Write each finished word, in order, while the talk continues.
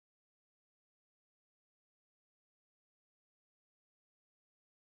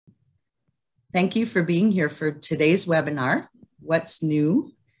Thank you for being here for today's webinar, What's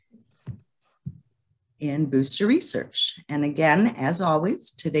New in Booster Research. And again, as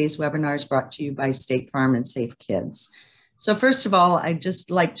always, today's webinar is brought to you by State Farm and Safe Kids. So first of all, I'd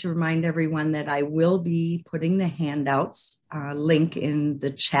just like to remind everyone that I will be putting the handouts link in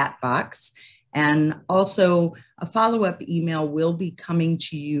the chat box. And also a follow-up email will be coming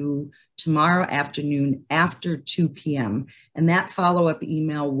to you tomorrow afternoon after 2 p.m. And that follow-up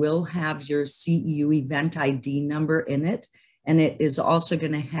email will have your CEU event ID number in it. And it is also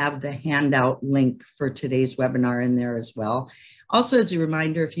going to have the handout link for today's webinar in there as well. Also, as a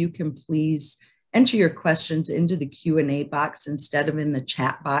reminder, if you can please enter your questions into the Q&A box instead of in the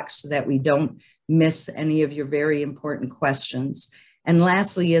chat box so that we don't miss any of your very important questions. And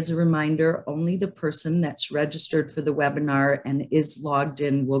lastly, as a reminder, only the person that's registered for the webinar and is logged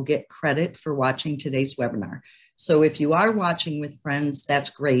in will get credit for watching today's webinar. So if you are watching with friends, that's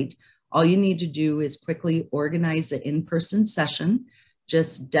great. All you need to do is quickly organize an in-person session,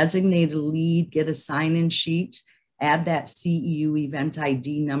 just designate a lead, get a sign-in sheet, add that CEU event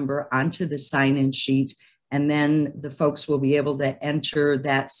ID number onto the sign-in sheet, and then the folks will be able to enter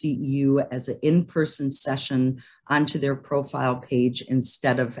that CEU as an in-person session onto their profile page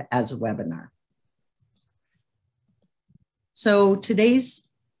instead of as a webinar. So today's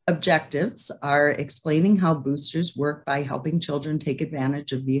objectives are explaining how boosters work by helping children take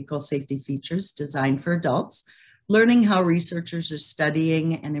advantage of vehicle safety features designed for adults, learning how researchers are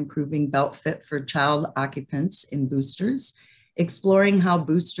studying and improving belt fit for child occupants in boosters, exploring how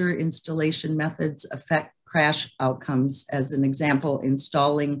booster installation methods affect crash outcomes, as an example,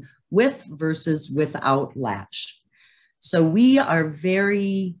 installing with versus without latch. So we are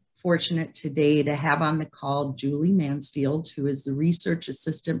very fortunate today to have on the call Julie Mansfield, who is the Research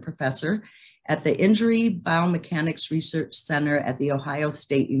Assistant Professor at the Injury Biomechanics Research Center at The Ohio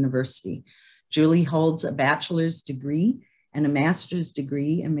State University. Julie holds a bachelor's degree and a master's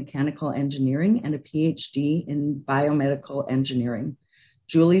degree in mechanical engineering and a PhD in biomedical engineering.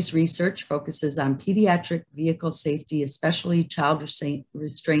 Julie's research focuses on pediatric vehicle safety, especially child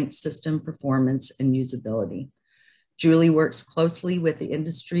restraint system performance and usability. Julie works closely with the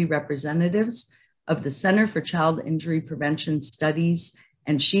industry representatives of the Center for Child Injury Prevention Studies,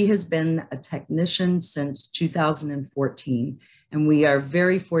 and she has been a technician since 2014. And we are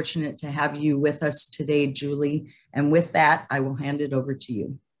very fortunate to have you with us today, Julie. And with that, I will hand it over to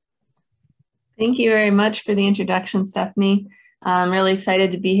you. Thank you very much for the introduction, Stephanie. I'm really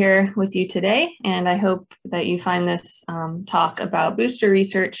excited to be here with you today, and I hope that you find this talk about booster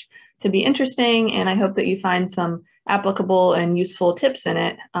research to be interesting, and I hope that you find some applicable and useful tips in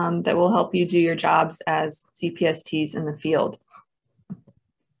it that will help you do your jobs as CPSTs in the field.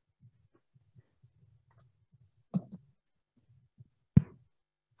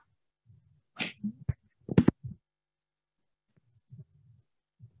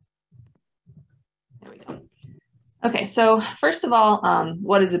 There we go. Okay, so first of all,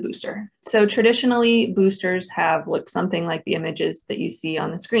 what is a booster? So traditionally, boosters have looked something like the images that you see on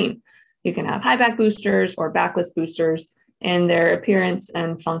the screen. You can have high back boosters or backless boosters, and their appearance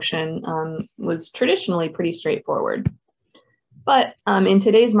and function was traditionally pretty straightforward. But in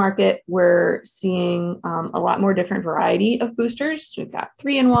today's market, we're seeing a lot more different variety of boosters. We've got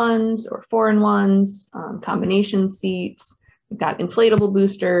 3-in-1s or 4-in-1s, combination seats. We've got inflatable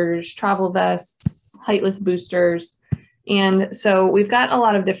boosters, travel vests, heightless boosters. And so we've got a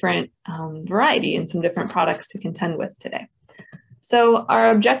lot of different variety and some different products to contend with today. So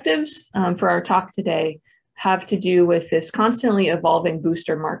our objectives for our talk today have to do with this constantly evolving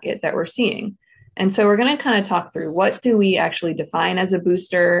booster market that we're seeing. And so we're going to kind of talk through what do we actually define as a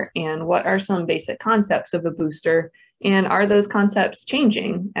booster and what are some basic concepts of a booster, and are those concepts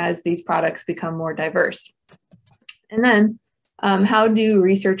changing as these products become more diverse? And then how do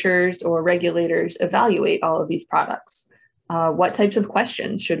researchers or regulators evaluate all of these products? What types of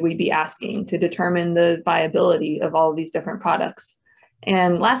questions should we be asking to determine the viability of all of these different products?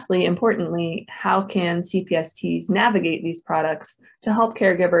 And lastly, importantly, how can CPSTs navigate these products to help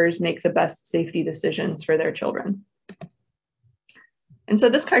caregivers make the best safety decisions for their children? And so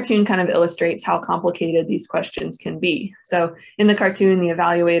this cartoon kind of illustrates how complicated these questions can be. So in the cartoon, the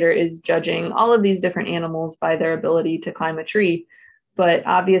evaluator is judging all of these different animals by their ability to climb a tree, but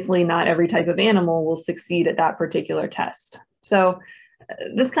obviously not every type of animal will succeed at that particular test. So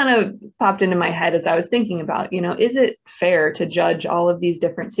this kind of popped into my head as I was thinking about, is it fair to judge all of these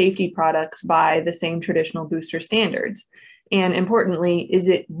different safety products by the same traditional booster standards? And importantly, is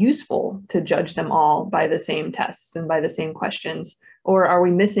it useful to judge them all by the same tests and by the same questions? Or are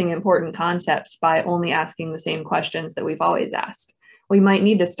we missing important concepts by only asking the same questions that we've always asked? we might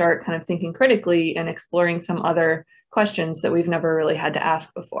need to start kind of thinking critically and exploring some other questions that we've never really had to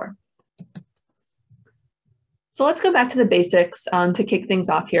ask before. So let's go back to the basics to kick things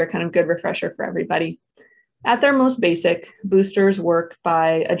off here, kind of good refresher for everybody. At their most basic, boosters work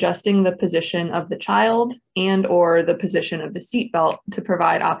by adjusting the position of the child and or the position of the seatbelt to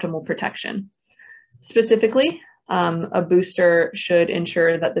provide optimal protection. Specifically, a booster should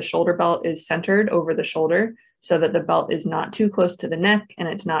ensure that the shoulder belt is centered over the shoulder so that the belt is not too close to the neck and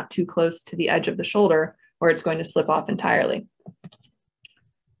it's not too close to the edge of the shoulder where it's going to slip off entirely.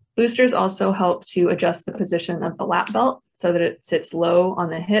 Boosters also help to adjust the position of the lap belt so that it sits low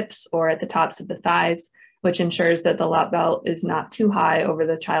on the hips or at the tops of the thighs, which ensures that the lap belt is not too high over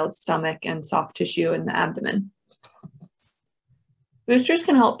the child's stomach and soft tissue in the abdomen. Boosters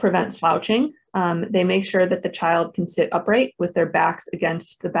can help prevent slouching. They make sure that the child can sit upright with their backs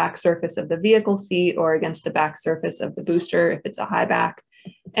against the back surface of the vehicle seat or against the back surface of the booster if it's a high back.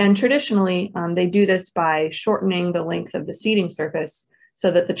 And traditionally, they do this by shortening the length of the seating surface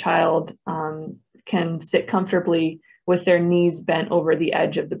so that the child can sit comfortably with their knees bent over the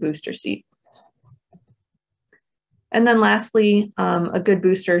edge of the booster seat. And then lastly, a good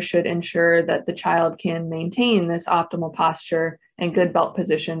booster should ensure that the child can maintain this optimal posture and good belt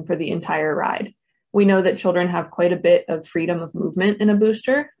position for the entire ride. We know that children have quite a bit of freedom of movement in a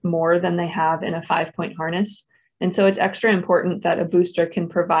booster, more than they have in a 5-point harness. And so it's extra important that a booster can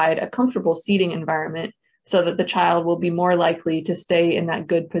provide a comfortable seating environment so that the child will be more likely to stay in that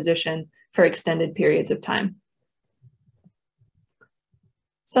good position for extended periods of time.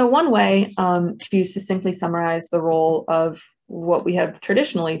 So one way to succinctly summarize the role of what we have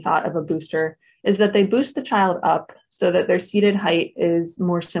traditionally thought of a booster is that they boost the child up so that their seated height is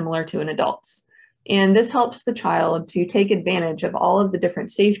more similar to an adult's. And this helps the child to take advantage of all of the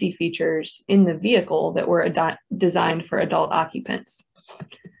different safety features in the vehicle that were designed for adult occupants.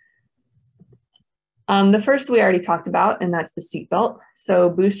 The first we already talked about, and that's the seatbelt. So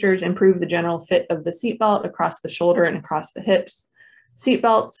boosters improve the general fit of the seatbelt across the shoulder and across the hips.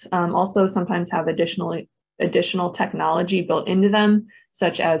 Seatbelts also sometimes have additional technology built into them,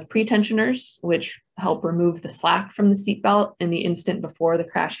 such as pretensioners, which help remove the slack from the seatbelt in the instant before the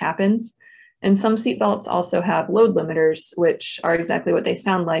crash happens. And some seatbelts also have load limiters, which are exactly what they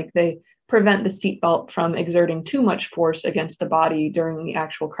sound like. They prevent the seatbelt from exerting too much force against the body during the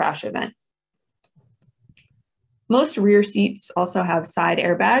actual crash event. Most rear seats also have side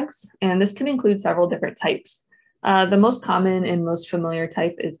airbags, and this can include several different types. The most common and most familiar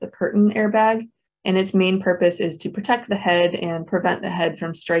type is the curtain airbag, and its main purpose is to protect the head and prevent the head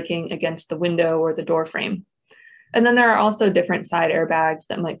from striking against the window or the door frame. And then there are also different side airbags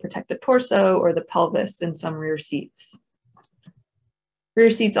that might protect the torso or the pelvis in some rear seats. Rear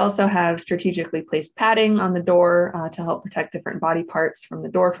seats also have strategically placed padding on the door to help protect different body parts from the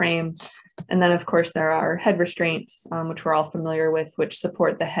door frame. And then of course there are head restraints, which we're all familiar with, which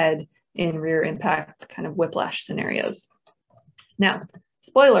support the head in rear impact kind of whiplash scenarios. Now,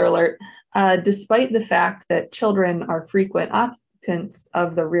 spoiler alert, despite the fact that children are frequent occupants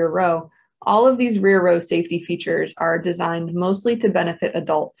of the rear row, all of these rear row safety features are designed mostly to benefit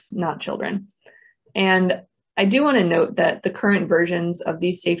adults, not children. And I do want to note that the current versions of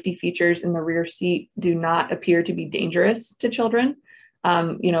these safety features in the rear seat do not appear to be dangerous to children.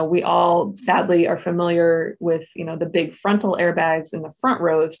 We all sadly are familiar with, the big frontal airbags in the front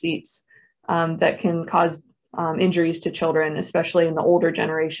row of seats that can cause injuries to children, especially in the older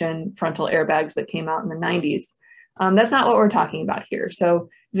generation frontal airbags that came out in the 90s. That's not what we're talking about here. So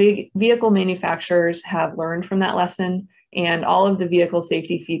vehicle manufacturers have learned from that lesson, and all of the vehicle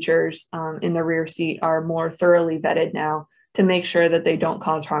safety features in the rear seat are more thoroughly vetted now to make sure that they don't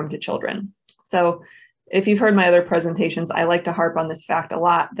cause harm to children. So if you've heard my other presentations, I like to harp on this fact a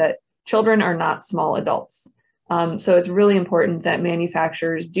lot, that children are not small adults. So it's really important that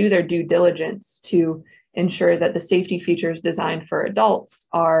manufacturers do their due diligence to ensure that the safety features designed for adults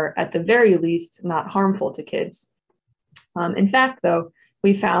are, at the very least, not harmful to kids. In fact, though,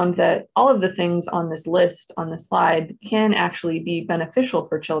 we found that all of the things on this list on the slide can actually be beneficial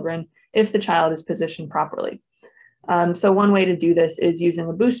for children if the child is positioned properly. So one way to do this is using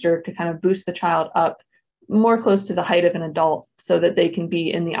a booster to kind of boost the child up more close to the height of an adult so that they can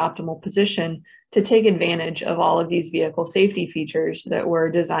be in the optimal position to take advantage of all of these vehicle safety features that were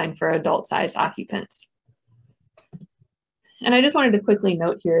designed for adult-sized occupants. And I just wanted to quickly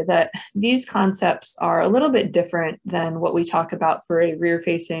note here that these concepts are a little bit different than what we talk about for a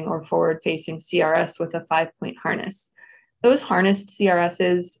rear-facing or forward-facing CRS with a 5-point harness. Those harnessed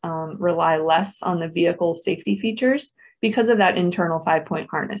CRSs rely less on the vehicle safety features because of that internal 5-point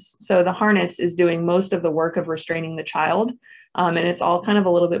harness. So the harness is doing most of the work of restraining the child, and it's all kind of a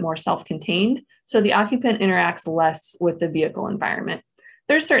little bit more self-contained. So the occupant interacts less with the vehicle environment.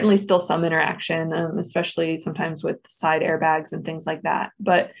 There's certainly still some interaction, especially sometimes with side airbags and things like that,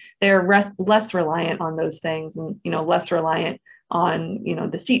 but they're less reliant on those things, and less reliant on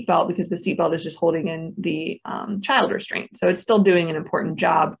the seatbelt, because the seatbelt is just holding in the child restraint. So it's still doing an important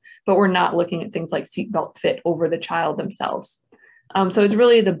job, but we're not looking at things like seatbelt fit over the child themselves. So it's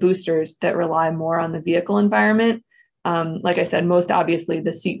really the boosters that rely more on the vehicle environment. Like I said, most obviously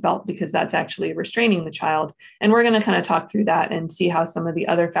the seatbelt, because that's actually restraining the child. And we're going to kind of talk through that and see how some of the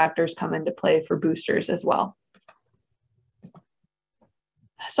other factors come into play for boosters as well.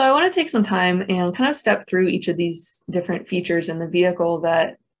 So I want to take some time and kind of step through each of these different features in the vehicle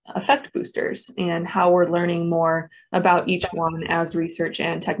that affect boosters and how we're learning more about each one as research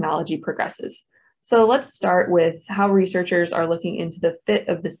and technology progresses. So let's start with how researchers are looking into the fit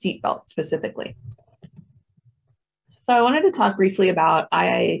of the seatbelt specifically. So I wanted to talk briefly about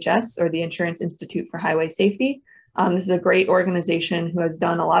IIHS, or the Insurance Institute for Highway Safety. This is a great organization who has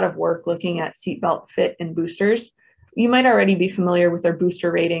done a lot of work looking at seatbelt fit in boosters. You might already be familiar with their booster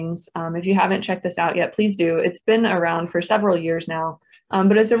ratings. If you haven't checked this out yet, please do. It's been around for several years now,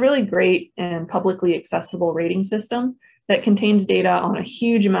 but it's a really great and publicly accessible rating system that contains data on a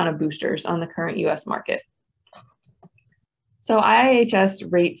huge amount of boosters on the current US market. So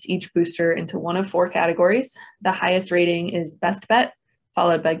IIHS rates each booster into one of 4 categories. The highest rating is best bet,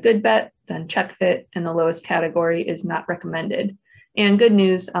 followed by good bet, then check fit, and the lowest category is not recommended. And good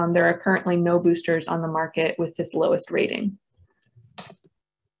news, there are currently no boosters on the market with this lowest rating.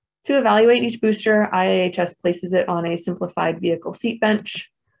 To evaluate each booster, IIHS places it on a simplified vehicle seat bench.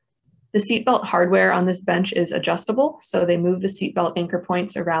 The seatbelt hardware on this bench is adjustable, so they move the seatbelt anchor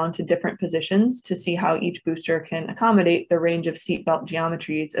points around to different positions to see how each booster can accommodate the range of seatbelt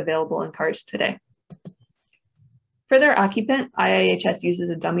geometries available in cars today. For their occupant, IIHS uses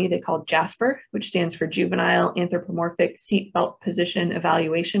a dummy they call JASPER, which stands for Juvenile Anthropomorphic Seatbelt Position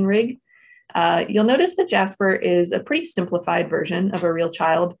Evaluation Rig. You'll notice that JASPER is a pretty simplified version of a real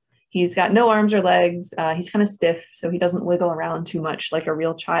child. He's got no arms or legs. He's kind of stiff, so he doesn't wiggle around too much like a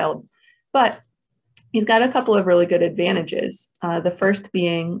real child. But he's got a couple of really good advantages. The first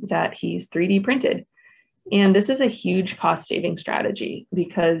being that he's 3D printed. And this is a huge cost-saving strategy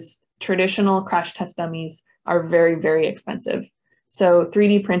because traditional crash test dummies are very, very expensive. So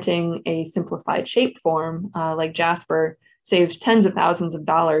 3D printing a simplified shape form like Jasper saves tens of thousands of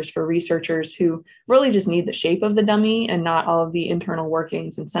dollars for researchers who really just need the shape of the dummy and not all of the internal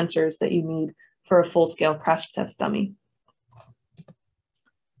workings and sensors that you need for a full-scale crash test dummy.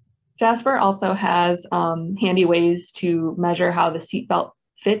 Jasper also has handy ways to measure how the seatbelt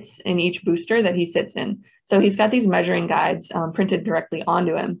fits in each booster that he sits in. So he's got these measuring guides printed directly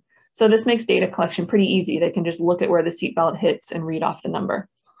onto him. So this makes data collection pretty easy. They can just look at where the seatbelt hits and read off the number.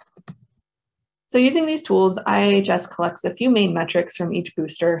 So using these tools, IIHS collects a few main metrics from each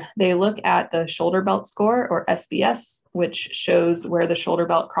booster. They look at the shoulder belt score, or SBS, which shows where the shoulder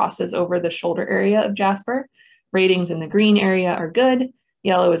belt crosses over the shoulder area of Jasper. Ratings in the green area are good,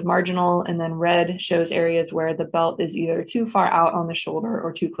 yellow is marginal, and then red shows areas where the belt is either too far out on the shoulder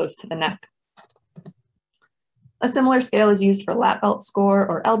or too close to the neck. A similar scale is used for lap belt score,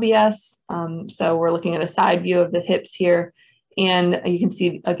 or LBS. So we're looking at a side view of the hips here. And you can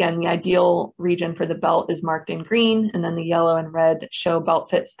see, again, the ideal region for the belt is marked in green, and then the yellow and red show belt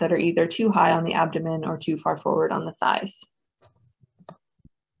fits that are either too high on the abdomen or too far forward on the thighs.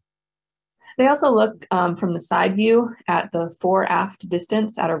 They also look from the side view at the fore-aft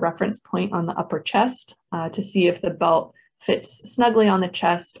distance at a reference point on the upper chest to see if the belt fits snugly on the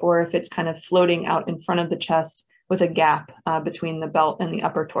chest or if it's kind of floating out in front of the chest with a gap between the belt and the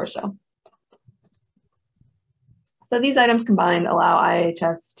upper torso. So these items combined allow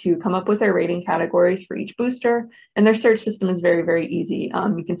IIHS to come up with their rating categories for each booster, and their search system is very, very easy.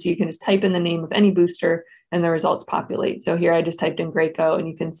 You can see you can just type in the name of any booster and the results populate. So here I just typed in Graco, and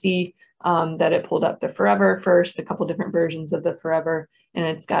you can see that it pulled up the Forever first, a couple different versions of the Forever, and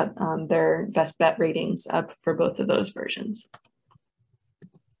it's got their best bet ratings up for both of those versions.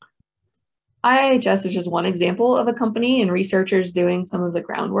 IIHS is just one example of a company and researchers doing some of the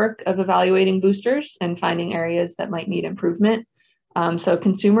groundwork of evaluating boosters and finding areas that might need improvement. So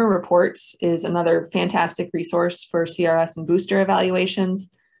Consumer Reports is another fantastic resource for CRS and booster evaluations.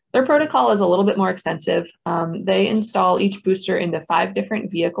 Their protocol is a little bit more extensive. They install each booster into 5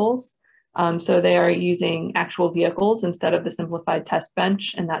 different vehicles. So they are using actual vehicles instead of the simplified test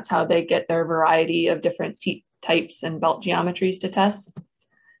bench, and that's how they get their variety of different seat types and belt geometries to test.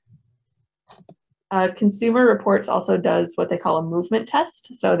 Consumer Reports also does what they call a movement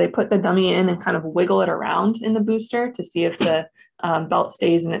test. So they put the dummy in and kind of wiggle it around in the booster to see if the belt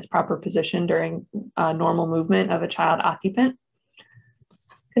stays in its proper position during normal movement of a child occupant.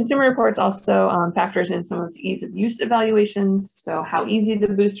 Consumer Reports also factors in some of the ease of use evaluations, so how easy the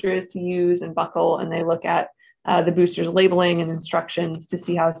booster is to use and buckle, and they look at the booster's labeling and instructions to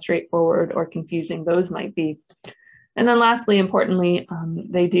see how straightforward or confusing those might be. And then lastly, importantly,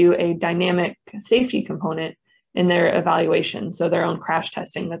 they do a dynamic safety component in their evaluation, so their own crash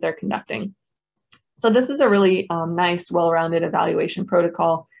testing that they're conducting. So this is a really nice, well-rounded evaluation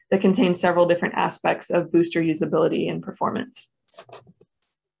protocol that contains several different aspects of booster usability and performance.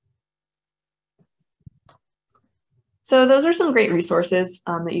 So those are some great resources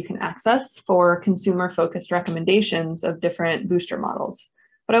that you can access for consumer-focused recommendations of different booster models.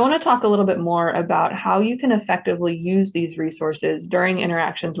 But I want to talk a little bit more about how you can effectively use these resources during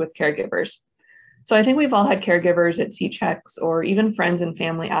interactions with caregivers. So I think we've all had caregivers at C-checks or even friends and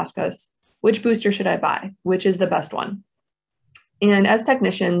family ask us, which booster should I buy? Which is the best one? And as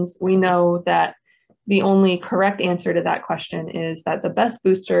technicians, we know that the only correct answer to that question is that the best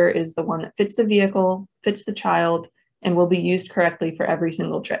booster is the one that fits the vehicle, fits the child, and will be used correctly for every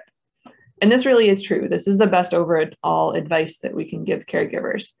single trip. And this really is true. This is the best overall advice that we can give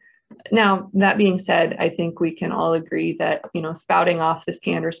caregivers. Now, that being said, I think we can all agree that, spouting off this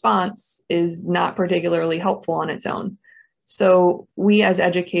canned response is not particularly helpful on its own. So we as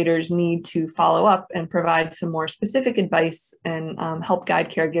educators need to follow up and provide some more specific advice and help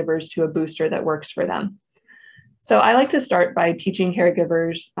guide caregivers to a booster that works for them. So I like to start by teaching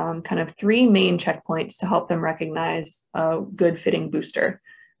caregivers kind of three main checkpoints to help them recognize a good fitting booster.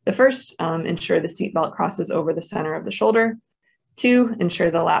 The first, ensure the seatbelt crosses over the center of the shoulder. 2,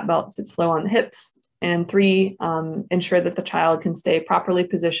 ensure the lap belt sits low on the hips. And 3, ensure that the child can stay properly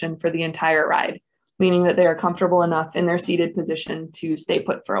positioned for the entire ride, meaning that they are comfortable enough in their seated position to stay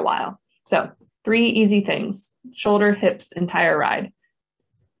put for a while. So 3 easy things: shoulder, hips, entire ride.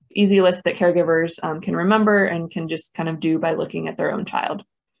 Easy list that caregivers can remember and can just kind of do by looking at their own child.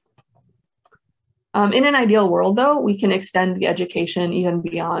 In an ideal world, though, we can extend the education even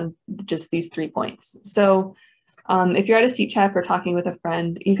beyond just these 3 points. So if you're at a seat check or talking with a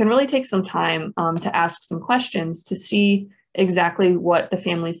friend, you can really take some time to ask some questions to see exactly what the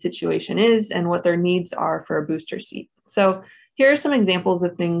family's situation is and what their needs are for a booster seat. So here are some examples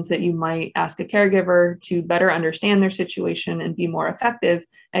of things that you might ask a caregiver to better understand their situation and be more effective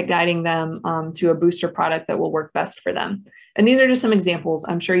at guiding them to a booster product that will work best for them. And these are just some examples.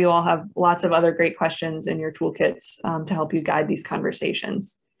 I'm sure you all have lots of other great questions in your toolkits to help you guide these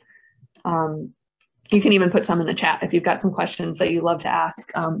conversations. You can even put some in the chat if you've got some questions that you love to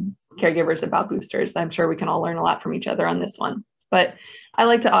ask caregivers about boosters. I'm sure we can all learn a lot from each other on this one. But I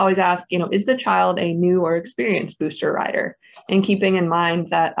like to always ask, is the child a new or experienced booster rider? And keeping in mind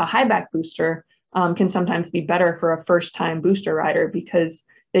that a high back booster can sometimes be better for a first-time booster rider because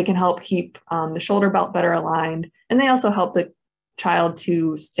they can help keep the shoulder belt better aligned, and they also help the child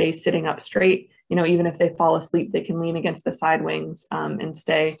to stay sitting up straight. Even if they fall asleep, they can lean against the side wings and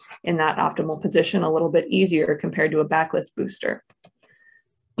stay in that optimal position a little bit easier compared to a backless booster.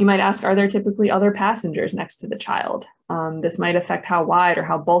 You might ask, are there typically other passengers next to the child? This might affect how wide or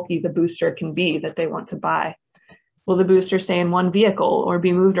how bulky the booster can be that they want to buy. Will the booster stay in one vehicle or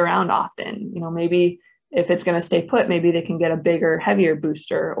be moved around often? Maybe if it's going to stay put, maybe they can get a bigger, heavier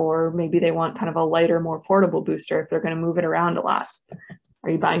booster, or maybe they want kind of a lighter, more portable booster if they're going to move it around a lot. Are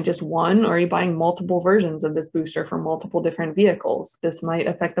you buying just one, or are you buying multiple versions of this booster for multiple different vehicles? This might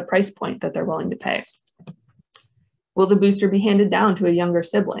affect the price point that they're willing to pay. Will the booster be handed down to a younger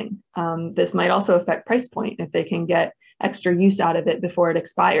sibling? This might also affect price point if they can get extra use out of it before it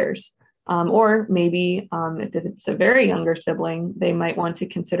expires. Or maybe if it's a very younger sibling, they might want to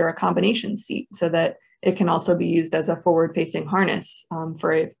consider a combination seat so that it can also be used as a forward-facing harness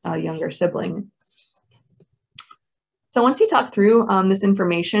for a younger sibling. So once you talk through this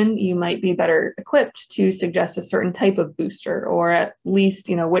information, you might be better equipped to suggest a certain type of booster, or at least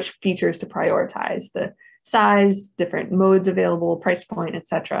which features to prioritize: the size, different modes available, price point,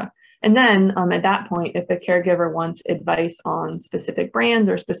 etc. And then at that point, if a caregiver wants advice on specific brands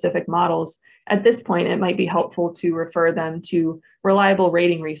or specific models, at this point, it might be helpful to refer them to reliable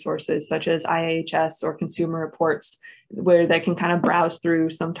rating resources such as IHS or Consumer Reports, where they can kind of browse through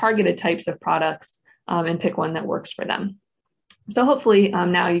some targeted types of products and pick one that works for them. So hopefully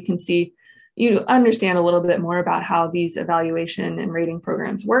now you understand a little bit more about how these evaluation and rating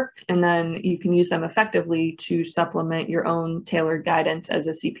programs work, and then you can use them effectively to supplement your own tailored guidance as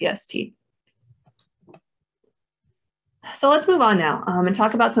a CPST. So let's move on now and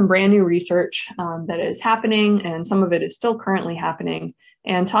talk about some brand new research that is happening, and some of it is still currently happening,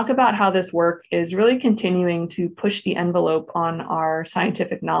 and talk about how this work is really continuing to push the envelope on our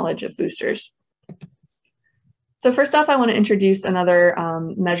scientific knowledge of boosters. So first off, I want to introduce another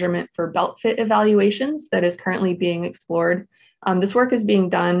measurement for belt fit evaluations that is currently being explored. This work is being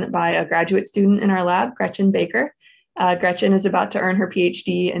done by a graduate student in our lab, Gretchen Baker. Gretchen is about to earn her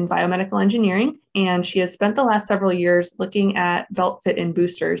PhD in biomedical engineering, and she has spent the last several years looking at belt fit in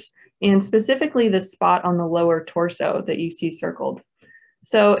boosters, and specifically the spot on the lower torso that you see circled.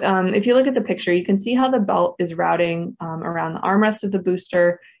 So if you look at the picture, you can see how the belt is routing around the armrest of the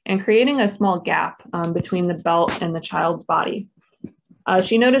booster and creating a small gap between the belt and the child's body.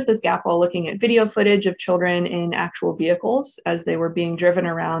 She noticed this gap while looking at video footage of children in actual vehicles as they were being driven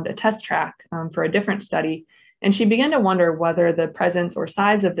around a test track for a different study. And she began to wonder whether the presence or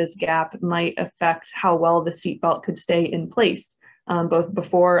size of this gap might affect how well the seatbelt could stay in place, both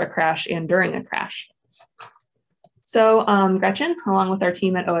before a crash and during a crash. So Gretchen, along with our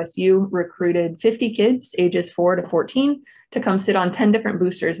team at OSU, recruited 50 kids ages 4 to 14 to come sit on 10 different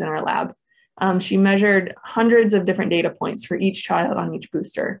boosters in our lab. She measured hundreds of different data points for each child on each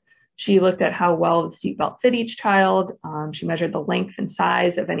booster. She looked at how well the seatbelt fit each child. She measured the length and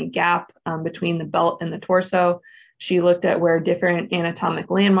size of any gap between the belt and the torso. She looked at where different anatomic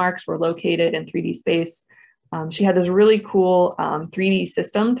landmarks were located in 3D space. She had this really cool 3D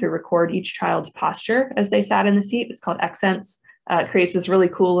system to record each child's posture as they sat in the seat. It's called Accents. It creates this really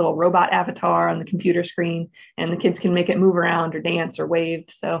cool little robot avatar on the computer screen, and the kids can make it move around or dance or wave.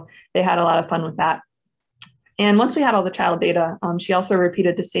 So they had a lot of fun with that. And once we had all the child data, she also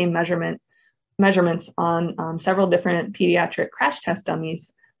repeated the same measurements on several different pediatric crash test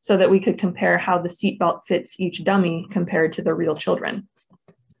dummies so that we could compare how the seatbelt fits each dummy compared to the real children.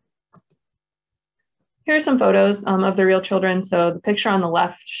 Here are some photos of the real children. So the picture on the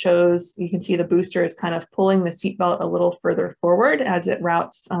left shows, you can see the booster is kind of pulling the seatbelt a little further forward as it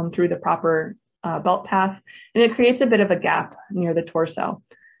routes through the proper belt path, and it creates a bit of a gap near the torso.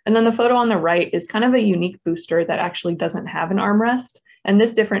 And then the photo on the right is kind of a unique booster that actually doesn't have an armrest, and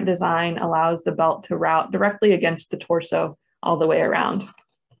this different design allows the belt to route directly against the torso all the way around.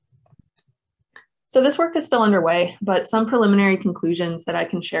 So this work is still underway, but some preliminary conclusions that I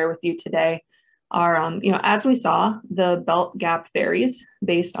can share with you today are, as we saw, the belt gap varies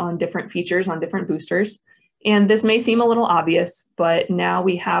based on different features on different boosters. And this may seem a little obvious, but now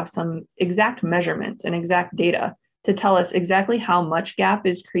we have some exact measurements and exact data to tell us exactly how much gap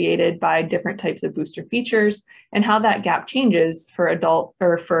is created by different types of booster features and how that gap changes for adult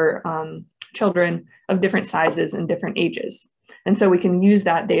or for children of different sizes and different ages. And so we can use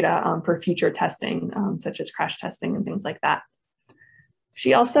that data for future testing, such as crash testing and things like that.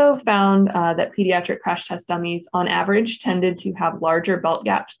 She also found that pediatric crash test dummies on average tended to have larger belt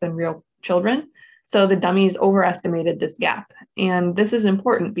gaps than real children. So the dummies overestimated this gap. And this is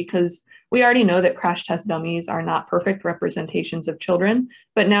important because we already know that crash test dummies are not perfect representations of children,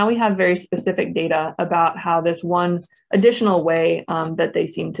 but now we have very specific data about how this one additional way that they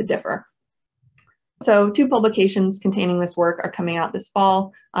seem to differ. So 2 publications containing this work are coming out this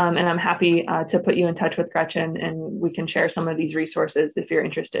fall, and I'm happy to put you in touch with Gretchen, and we can share some of these resources if you're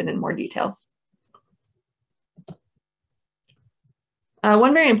interested in more details.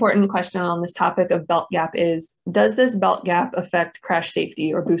 One very important question on this topic of belt gap is, does this belt gap affect crash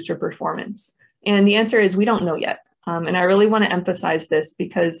safety or booster performance? And the answer is we don't know yet. And I really want to emphasize this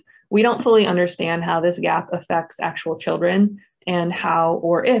because we don't fully understand how this gap affects actual children and how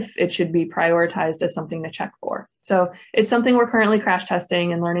or if it should be prioritized as something to check for. So it's something we're currently crash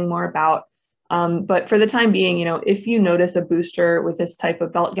testing and learning more about. But for the time being, if you notice a booster with this type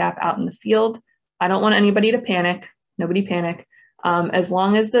of belt gap out in the field, I don't want anybody to panic. Nobody panic. As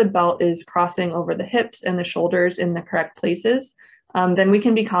long as the belt is crossing over the hips and the shoulders in the correct places, then we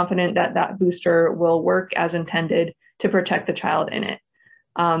can be confident that that booster will work as intended to protect the child in it.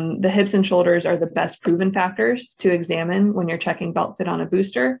 The hips and shoulders are the best proven factors to examine when you're checking belt fit on a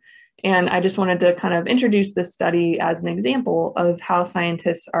booster. And I just wanted to kind of introduce this study as an example of how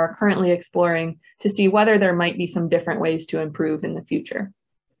scientists are currently exploring to see whether there might be some different ways to improve in the future.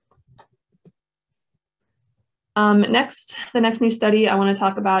 The next new study I want to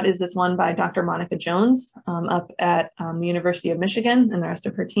talk about is this one by Dr. Monica Jones up at the University of Michigan and the rest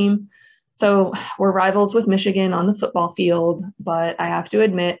of her team. So we're rivals with Michigan on the football field, but I have to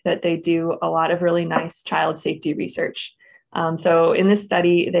admit that they do a lot of really nice child safety research. So in this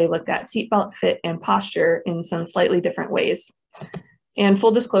study, they looked at seatbelt fit and posture in some slightly different ways. And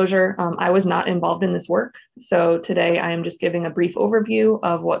full disclosure, I was not involved in this work. So today I am just giving a brief overview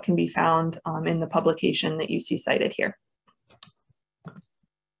of what can be found in the publication that you see cited here.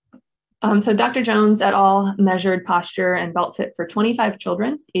 So Dr. Jones et al. Measured posture and belt fit for 25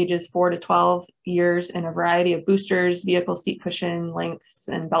 children, ages 4 to 12 years, in a variety of boosters, vehicle seat cushion lengths,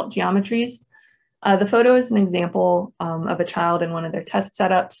 and belt geometries. The photo is an example of a child in one of their test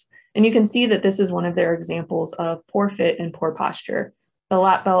setups, and you can see that this is one of their examples of poor fit and poor posture. The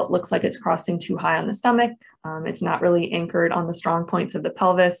lap belt looks like it's crossing too high on the stomach. It's not really anchored on the strong points of the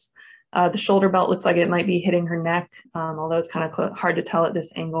pelvis. The shoulder belt looks like it might be hitting her neck, although it's kind of hard to tell at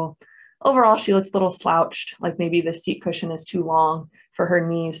this angle. Overall, she looks a little slouched, like maybe the seat cushion is too long for her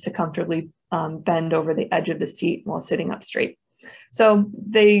knees to comfortably bend over the edge of the seat while sitting up straight. So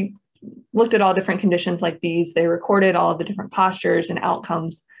they looked at all different conditions like these. They recorded all of the different postures and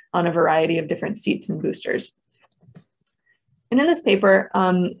outcomes on a variety of different seats and boosters. And in this paper,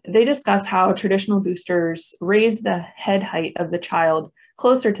 they discuss how traditional boosters raise the head height of the child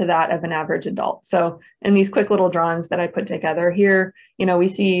closer to that of an average adult. So in these quick little drawings that I put together here, we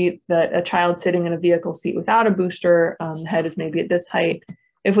see that a child sitting in a vehicle seat without a booster, the head is maybe at this height.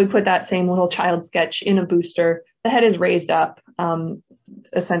 If we put that same little child sketch in a booster, the head is raised up,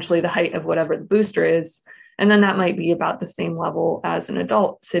 essentially the height of whatever the booster is. And then that might be about the same level as an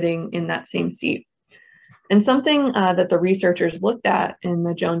adult sitting in that same seat. And something that the researchers looked at in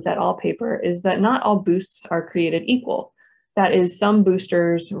the Jones et al. Paper is that not all boosts are created equal. That is, some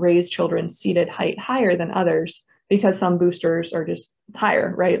boosters raise children's seated height higher than others because some boosters are just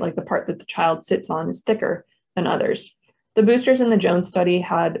higher, right? Like the part that the child sits on is thicker than others. The boosters in the Jones study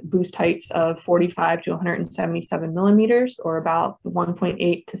had boost heights of 45 to 177 millimeters, or about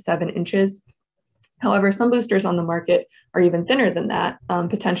 1.8 to 7 inches. However, some boosters on the market are even thinner than that,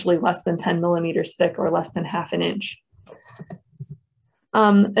 potentially less than 10 millimeters thick or less than half an inch.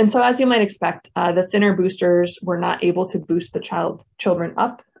 And so, as you might expect, the thinner boosters were not able to boost the children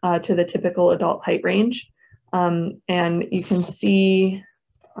up to the typical adult height range. And you can see,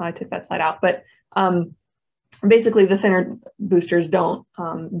 I took that slide out, but basically the thinner boosters don't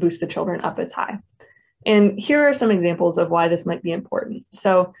boost the children up as high. And here are some examples of why this might be important.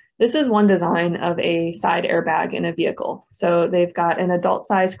 So this is one design of a side airbag in a vehicle. So they've got an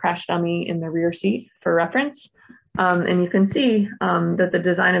adult-sized crash dummy in the rear seat for reference. And you can see that the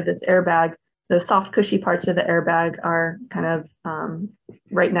design of this airbag, the soft cushy parts of the airbag are kind of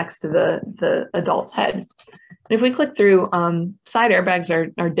right next to the adult's head. And if we click through, side airbags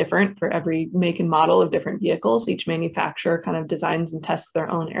are different for every make and model of different vehicles. Each manufacturer kind of designs and tests their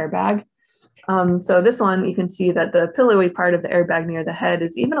own airbag. So this one, you can see that the pillowy part of the airbag near the head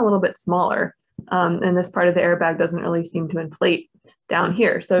is even a little bit smaller. And this part of the airbag doesn't really seem to inflate down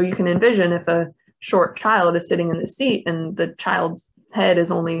here. So you can envision if a short child is sitting in the seat and the child's head is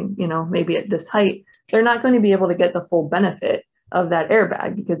only, maybe at this height, they're not going to be able to get the full benefit of that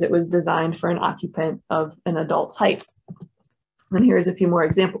airbag because it was designed for an occupant of an adult's height. And here's a few more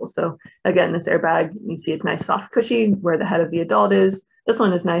examples. So again, this airbag, you see it's nice, soft, cushy where the head of the adult is. This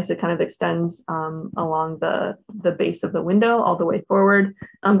one is nice. It kind of extends along the base of the window all the way forward.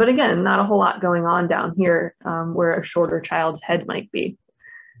 But again, not a whole lot going on down here where a shorter child's head might be.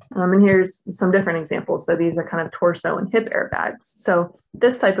 And here's some different examples. So these are kind of torso and hip airbags. So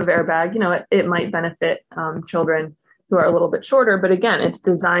this type of airbag, it might benefit children who are a little bit shorter, but again, it's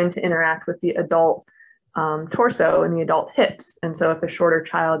designed to interact with the adult torso and the adult hips. And so if a shorter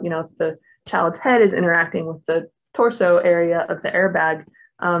child, if the child's head is interacting with the torso area of the airbag,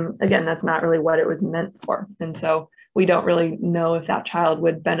 again, that's not really what it was meant for. And so we don't really know if that child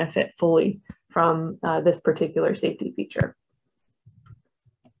would benefit fully from this particular safety feature.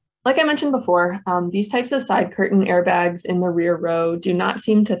 Like I mentioned before, these types of side curtain airbags in the rear row do not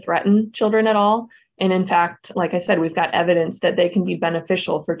seem to threaten children at all. And in fact, like I said, we've got evidence that they can be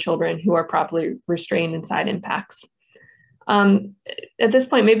beneficial for children who are properly restrained in side impacts. At this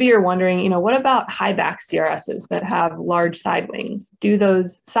point, maybe you're wondering, what about high back CRSs that have large side wings? Do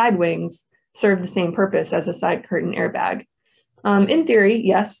those side wings serve the same purpose as a side curtain airbag? In theory,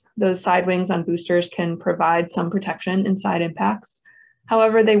 yes, those side wings on boosters can provide some protection in side impacts.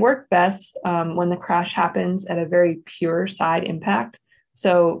 However, they work best when the crash happens at a very pure side impact.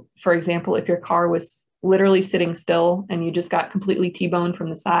 So, for example, if your car was literally sitting still and you just got completely T-boned from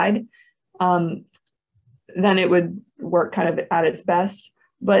the side, then it would work kind of at its best.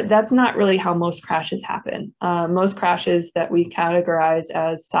 But that's not really how most crashes happen. Most crashes that we categorize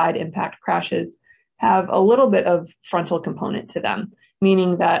as side impact crashes have a little bit of frontal component to them,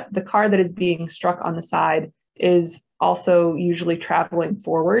 meaning that the car that is being struck on the side is also usually traveling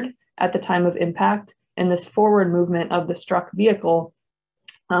forward at the time of impact. And this forward movement of the struck vehicle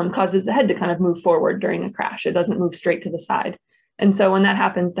causes the head to kind of move forward during a crash. It doesn't move straight to the side. And so when that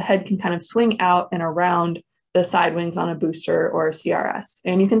happens, the head can kind of swing out and around the side wings on a booster or a CRS.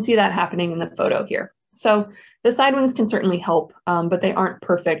 And you can see that happening in the photo here. So the side wings can certainly help, but they aren't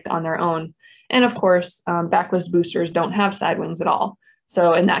perfect on their own. And of course, backless boosters don't have side wings at all.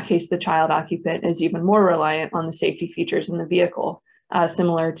 So in that case, the child occupant is even more reliant on the safety features in the vehicle,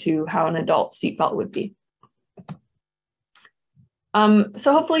 similar to how an adult seatbelt would be.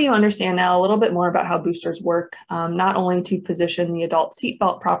 So hopefully you understand now a little bit more about how boosters work, not only to position the adult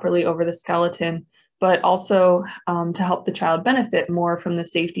seatbelt properly over the skeleton, but also to help the child benefit more from the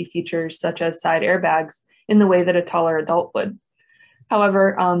safety features such as side airbags in the way that a taller adult would.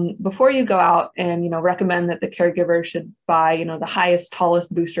 However, before you go out and recommend that the caregiver should buy the highest,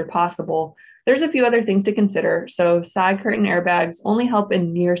 tallest booster possible, there's a few other things to consider. So side curtain airbags only help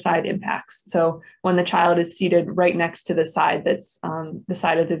in near side impacts. So when the child is seated right next to the side that's the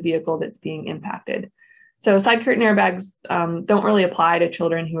side of the vehicle that's being impacted. So side curtain airbags don't really apply to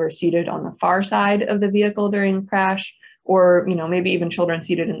children who are seated on the far side of the vehicle during a crash, or maybe even children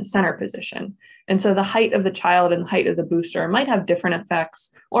seated in the center position. And so the height of the child and the height of the booster might have different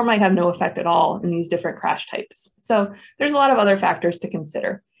effects or might have no effect at all in these different crash types. So there's a lot of other factors to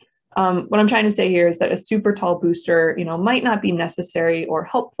consider. What I'm trying to say here is that a super tall booster, might not be necessary or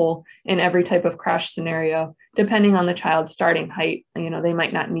helpful in every type of crash scenario, depending on the child's starting height. They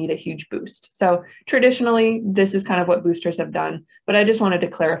might not need a huge boost. So traditionally, this is kind of what boosters have done, but I just wanted to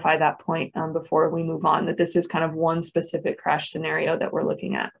clarify that point before we move on, that this is kind of one specific crash scenario that we're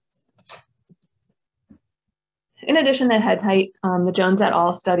looking at. In addition to head height, the Jones et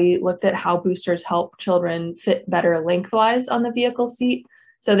al. Study looked at how boosters help children fit better lengthwise on the vehicle seat.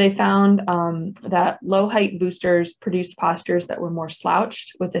 So they found that low height boosters produced postures that were more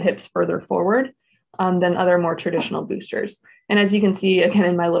slouched with the hips further forward than other more traditional boosters. And as you can see, again,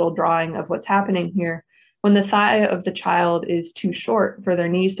 in my little drawing of what's happening here, when the thigh of the child is too short for their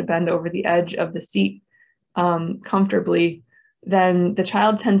knees to bend over the edge of the seat comfortably, then the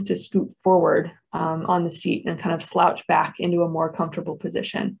child tends to scoot forward on the seat and kind of slouch back into a more comfortable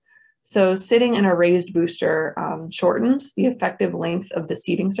position. So sitting in a raised booster shortens the effective length of the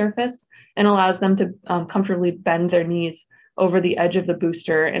seating surface and allows them to comfortably bend their knees over the edge of the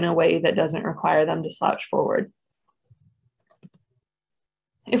booster in a way that doesn't require them to slouch forward.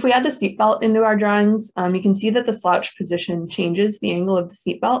 If we add the seatbelt into our drawings, you can see that the slouch position changes the angle of the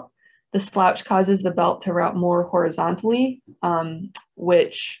seatbelt. The slouch causes the belt to route more horizontally,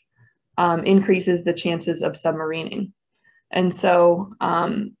 which increases the chances of submarining. And so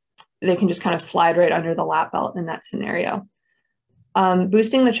they can just kind of slide right under the lap belt in that scenario.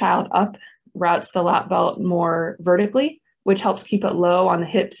 Boosting the child up routes the lap belt more vertically, which helps keep it low on the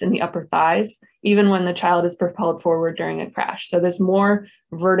hips and the upper thighs, even when the child is propelled forward during a crash. So this more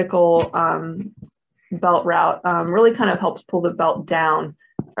vertical belt route really kind of helps pull the belt down,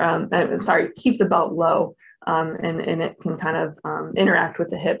 keep the belt low, and it can kind of interact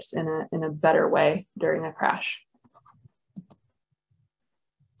with the hips in a better way during a crash.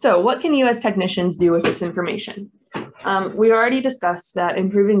 So what can you as technicians do with this information? We already discussed that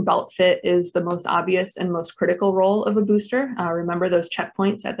improving belt fit is the most obvious and most critical role of a booster. Remember those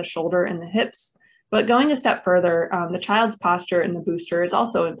checkpoints at the shoulder and the hips. But going a step further, the child's posture in the booster is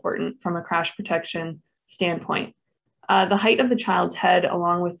also important from a crash protection standpoint. The height of the child's head,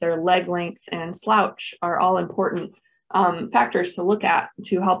 along with their leg length and slouch, are all important factors to look at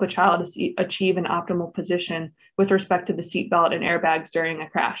to help a child achieve an optimal position with respect to the seatbelt and airbags during a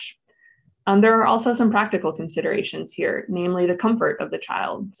crash. There are also some practical considerations here, namely the comfort of the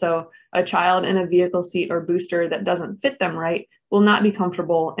child. So a child in a vehicle seat or booster that doesn't fit them right will not be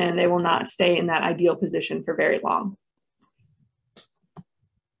comfortable, and they will not stay in that ideal position for very long.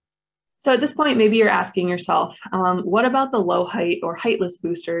 So at this point, maybe you're asking yourself, what about the low height or heightless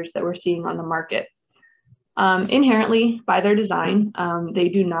boosters that we're seeing on the market? Inherently, by their design, they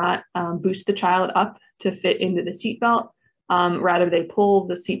do not boost the child up to fit into the seatbelt. Rather, they pull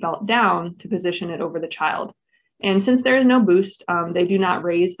the seatbelt down to position it over the child. And since there is no boost, they do not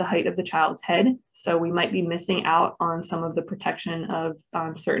raise the height of the child's head. So we might be missing out on some of the protection of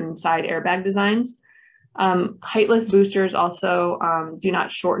certain side airbag designs. Heightless boosters also do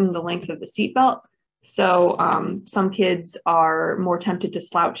not shorten the length of the seatbelt. So some kids are more tempted to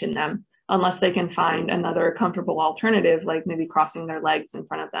slouch in them unless they can find another comfortable alternative, like maybe crossing their legs in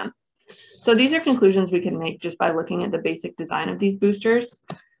front of them. So these are conclusions we can make just by looking at the basic design of these boosters.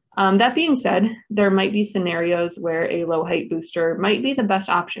 That being said, there might be scenarios where a low height booster might be the best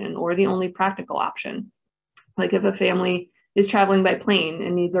option or the only practical option. Like if a family is traveling by plane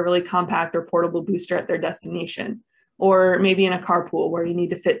and needs a really compact or portable booster at their destination, or maybe in a carpool where you need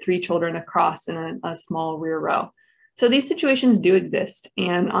to fit 3 children across in a small rear row. So these situations do exist.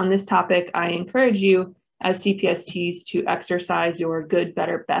 And on this topic, I encourage you, as CPSTs to exercise your good,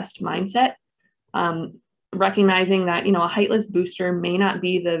 better, best mindset. Recognizing that, a heightless booster may not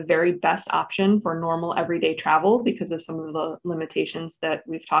be the very best option for normal everyday travel because of some of the limitations that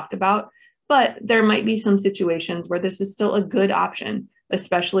we've talked about, but there might be some situations where this is still a good option,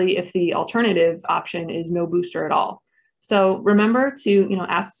 especially if the alternative option is no booster at all. So remember to,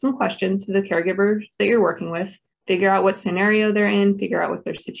 ask some questions to the caregivers that you're working with, figure out what scenario they're in, figure out what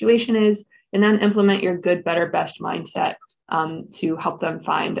their situation is, and then implement your good, better, best mindset to help them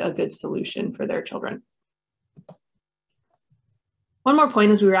find a good solution for their children. One more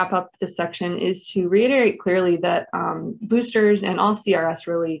point as we wrap up this section is to reiterate clearly that boosters and all CRS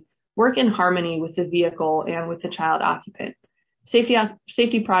really work in harmony with the vehicle and with the child occupant.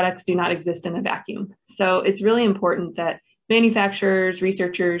 Safety products do not exist in a vacuum. So it's really important that manufacturers,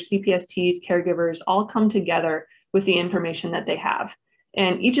 researchers, CPSTs, caregivers all come together with the information that they have.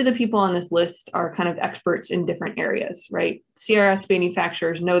 And each of the people on this list are kind of experts in different areas, right? CRS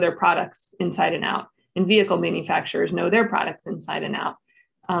manufacturers know their products inside and out, and vehicle manufacturers know their products inside and out.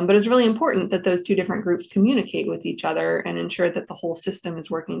 But it's really important that those two different groups communicate with each other and ensure that the whole system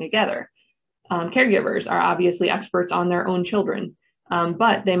is working together. Caregivers are obviously experts on their own children,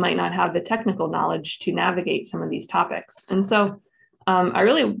 but they might not have the technical knowledge to navigate some of these topics. And so I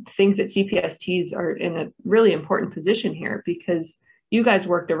really think that CPSTs are in a really important position here because you guys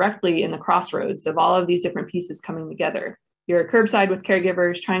work directly in the crossroads of all of these different pieces coming together. You're curbside with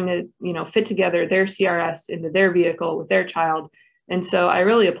caregivers trying to, fit together their CRS into their vehicle with their child. And so I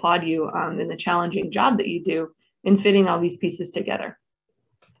really applaud you in the challenging job that you do in fitting all these pieces together.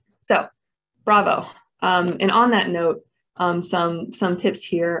 So bravo. And on that note, some tips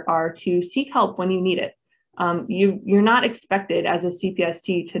here are to seek help when you need it. You're not expected as a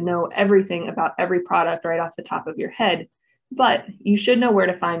CPST to know everything about every product right off the top of your head, but you should know where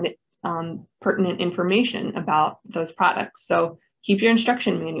to find pertinent information about those products. So keep your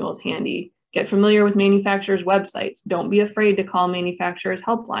instruction manuals handy, get familiar with manufacturers' websites, don't be afraid to call manufacturers'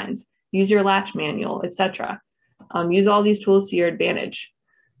 helplines, use your LATCH manual, etc. Use all these tools to your advantage.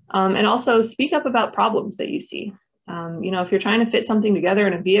 And also speak up about problems that you see. If you're trying to fit something together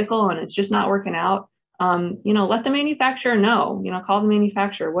in a vehicle and it's just not working out, let the manufacturer know, call the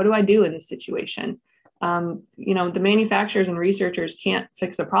manufacturer, what do I do in this situation? The manufacturers and researchers can't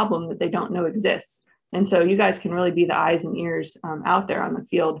fix a problem that they don't know exists. And so you guys can really be the eyes and ears out there on the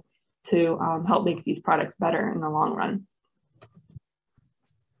field to help make these products better in the long run.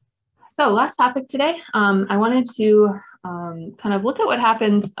 So last topic today, I wanted to kind of look at what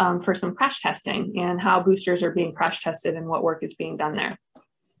happens for some crash testing and how boosters are being crash tested and what work is being done there.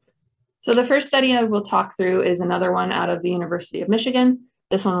 So the first study I will talk through is another one out of the University of Michigan.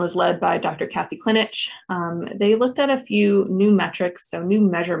 This one was led by Dr. Kathy Klinich. They looked at a few new metrics, so new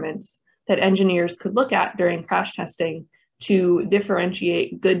measurements that engineers could look at during crash testing to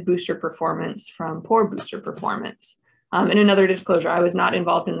differentiate good booster performance from poor booster performance. And another disclosure, I was not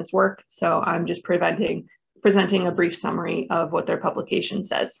involved in this work, so I'm just presenting a brief summary of what their publication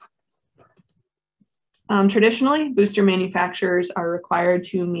says. Traditionally, booster manufacturers are required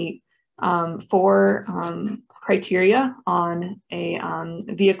to meet 4 criteria on a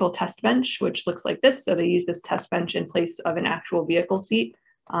vehicle test bench, which looks like this. So they use this test bench in place of an actual vehicle seat.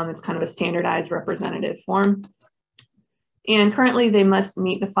 It's kind of a standardized representative form. And currently they must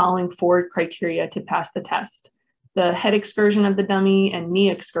meet the following 4 criteria to pass the test. The head excursion of the dummy and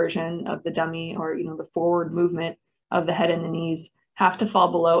knee excursion of the dummy, or the forward movement of the head and the knees, have to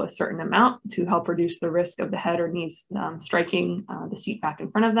fall below a certain amount to help reduce the risk of the head or knees striking the seat back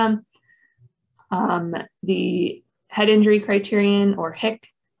in front of them. The head injury criterion, or HIC,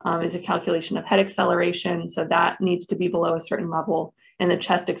 is a calculation of head acceleration, so that needs to be below a certain level, and the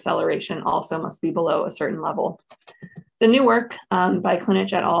chest acceleration also must be below a certain level. The new work by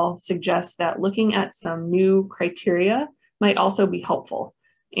Klinich et al. Suggests that looking at some new criteria might also be helpful.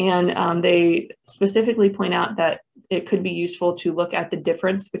 And they specifically point out that it could be useful to look at the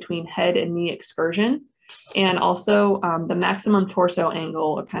difference between head and knee excursion, and also the maximum torso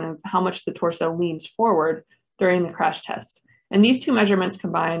angle, or kind of how much the torso leans forward during the crash test. And these 2 measurements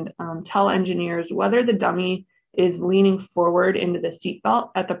combined tell engineers whether the dummy is leaning forward into the seatbelt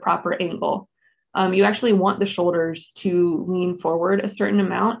at the proper angle. You actually want the shoulders to lean forward a certain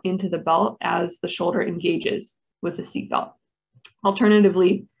amount into the belt as the shoulder engages with the seatbelt.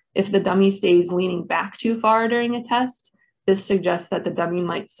 Alternatively, if the dummy stays leaning back too far during a test, this suggests that the dummy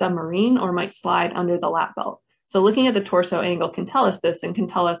might submarine or might slide under the lap belt. So looking at the torso angle can tell us this and can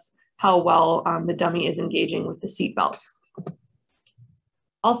tell us how well the dummy is engaging with the seatbelt.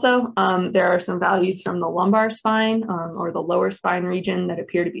 Also, there are some values from the lumbar spine or the lower spine region that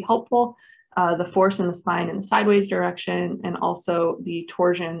appear to be helpful. the force in the spine in the sideways direction, and also the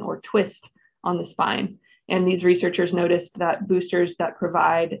torsion or twist on the spine. And these researchers noticed that boosters that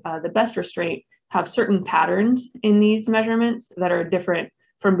provide the best restraint have certain patterns in these measurements that are different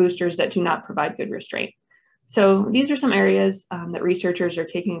from boosters that do not provide good restraint. So these are some areas that researchers are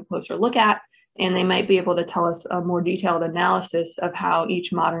taking a closer look at, and they might be able to tell us a more detailed analysis of how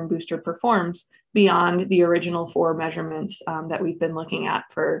each modern booster performs beyond the original 4 measurements that we've been looking at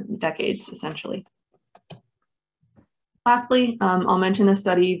for decades, essentially. Lastly, I'll mention a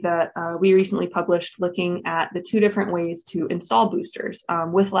study that we recently published looking at the 2 different ways to install boosters,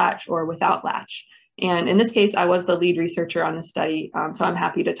 with LATCH or without LATCH. And in this case, I was the lead researcher on this study, so I'm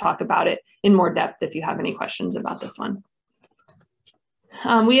happy to talk about it in more depth if you have any questions about this one.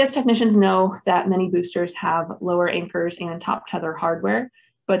 We as technicians know that many boosters have lower anchors and top tether hardware,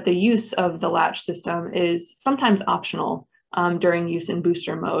 but the use of the LATCH system is sometimes optional during use in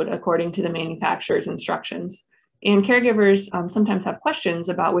booster mode, according to the manufacturer's instructions. And caregivers sometimes have questions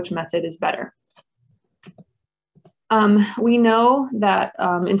about which method is better. We know that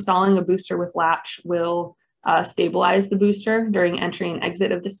installing a booster with LATCH will stabilize the booster during entry and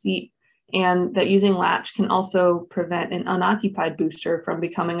exit of the seat, and that using LATCH can also prevent an unoccupied booster from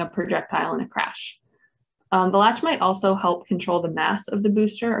becoming a projectile in a crash. The LATCH might also help control the mass of the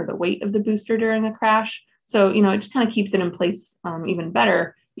booster or the weight of the booster during a crash. So, it just kind of keeps it in place even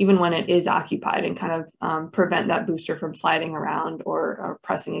better, even when it is occupied, and kind of prevent that booster from sliding around or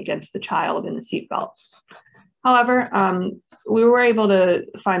pressing against the child in the seatbelt. However, we were able to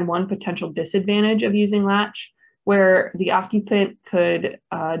find one potential disadvantage of using LATCH, where the occupant could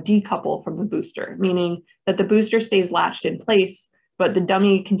decouple from the booster, meaning that the booster stays latched in place, but the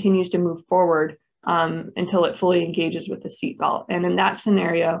dummy continues to move forward until it fully engages with the seatbelt. And in that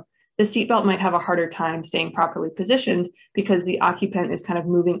scenario, the seatbelt might have a harder time staying properly positioned because the occupant is kind of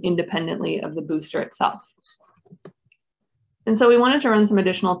moving independently of the booster itself. And so we wanted to run some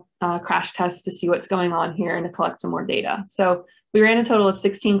additional crash tests to see what's going on here and to collect some more data. So we ran a total of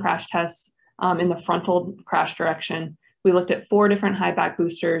 16 crash tests in the frontal crash direction. We looked at 4 different high back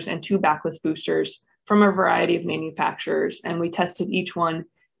boosters and 2 backless boosters from a variety of manufacturers, and we tested each one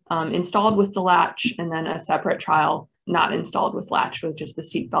installed with the LATCH, and then a separate trial not installed with LATCH, with just the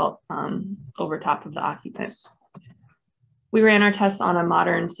seatbelt over top of the occupant. We ran our tests on a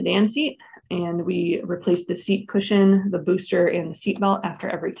modern sedan seat, and we replaced the seat cushion, the booster, and the seatbelt after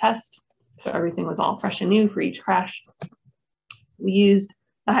every test. So everything was all fresh and new for each crash. We used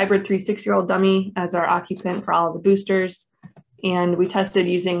a hybrid 3 6-year-old dummy as our occupant for all of the boosters. And we tested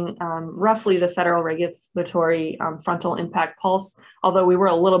using roughly the federal regulatory frontal impact pulse, although we were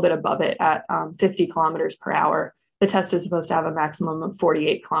a little bit above it at 50 kilometers per hour. The test is supposed to have a maximum of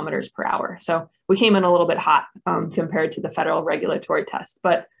 48 kilometers per hour. So we came in a little bit hot compared to the federal regulatory test,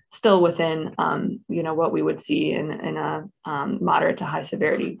 but still within what we would see in a moderate to high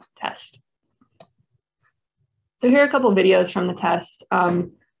severity test. So here are a couple of videos from the test.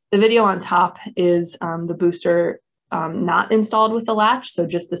 The video on top is the booster not installed with the LATCH, so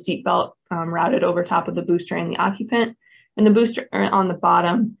just the seatbelt routed over top of the booster and the occupant. And the booster on the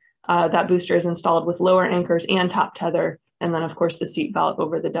bottom, that booster is installed with lower anchors and top tether, and then of course the seatbelt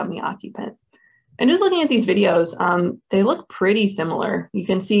over the dummy occupant. And just looking at these videos, they look pretty similar. You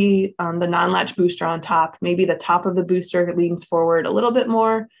can see the non-latch booster on top. Maybe the top of the booster leans forward a little bit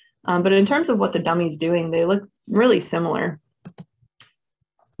more, but in terms of what the dummy's doing, they look really similar.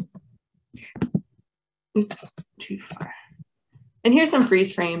 Oops, too far. And here's some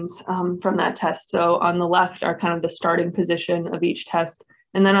freeze frames from that test. So on the left are kind of the starting position of each test.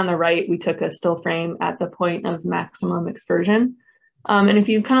 And then on the right, we took a still frame at the point of maximum excursion. And if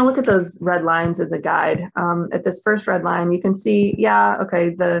you kind of look at those red lines as a guide, at this first red line, you can see, yeah,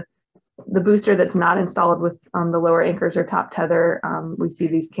 okay, the booster that's not installed with the lower anchors or top tether, we see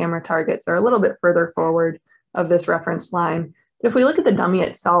these camera targets are a little bit further forward of this reference line. But if we look at the dummy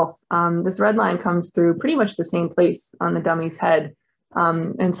itself, this red line comes through pretty much the same place on the dummy's head.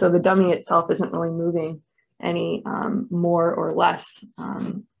 And so the dummy itself isn't really moving any more or less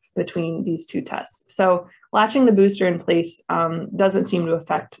between these two tests. So latching the booster in place doesn't seem to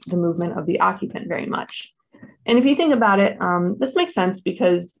affect the movement of the occupant very much. And if you think about it, this makes sense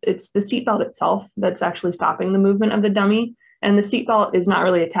because it's the seatbelt itself that's actually stopping the movement of the dummy. And the seatbelt is not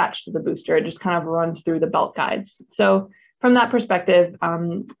really attached to the booster. It just kind of runs through the belt guides. So from that perspective,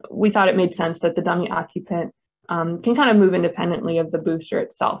 we thought it made sense that the dummy occupant can kind of move independently of the booster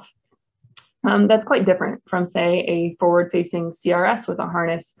itself. That's quite different from, say, a forward-facing CRS with a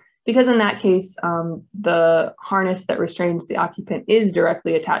harness, because in that case, the harness that restrains the occupant is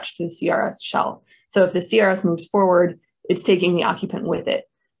directly attached to the CRS shell. So if the CRS moves forward, it's taking the occupant with it.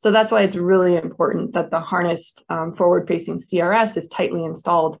 So that's why it's really important that the harnessed forward-facing CRS is tightly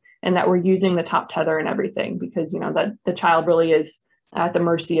installed and that we're using the top tether and everything, because that the child really is at the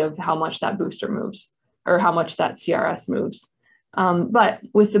mercy of how much that booster moves or how much that CRS moves. But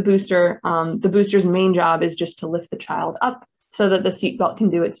with the booster's main job is just to lift the child up so that the seatbelt can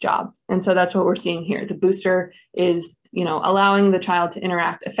do its job. And so that's what we're seeing here. The booster is, allowing the child to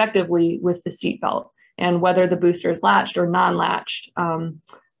interact effectively with the seatbelt. And whether the booster is latched or non-latched,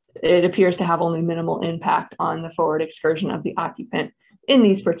 it appears to have only minimal impact on the forward excursion of the occupant in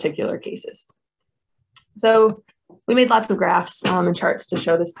these particular cases. So we made lots of graphs and charts to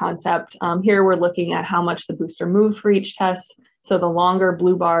show this concept. Here we're looking at how much the booster moved for each test. So the longer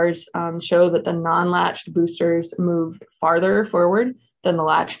blue bars show that the non-latched boosters moved farther forward than the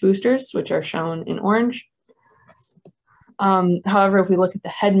latched boosters, which are shown in orange. However, if we look at the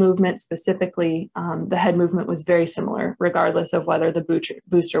head movement specifically, the head movement was very similar, regardless of whether the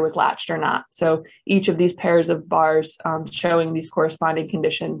booster was latched or not. So each of these pairs of bars showing these corresponding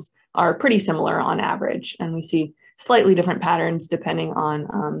conditions are pretty similar on average. And we see slightly different patterns depending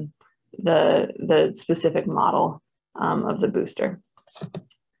on the specific model of the booster.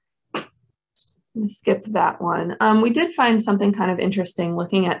 Let me skip that one. We did find something kind of interesting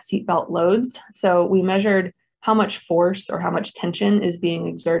looking at seatbelt loads. So we measured how much force or how much tension is being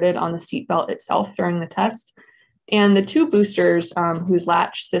exerted on the seatbelt itself during the test. And the two boosters whose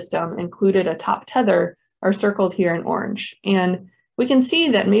latch system included a top tether are circled here in orange. And we can see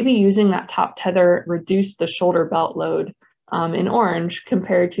that maybe using that top tether reduced the shoulder belt load in orange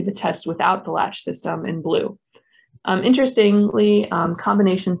compared to the test without the latch system in blue. Interestingly,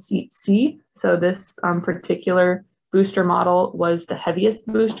 combination seat C, so this particular booster model was the heaviest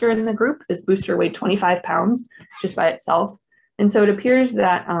booster in the group. This booster weighed 25 pounds just by itself. And so it appears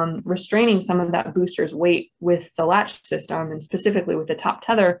that restraining some of that booster's weight with the latch system and specifically with the top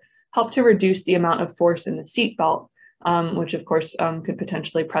tether helped to reduce the amount of force in the seat belt, which of course could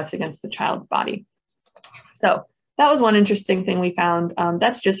potentially press against the child's body. So that was one interesting thing we found.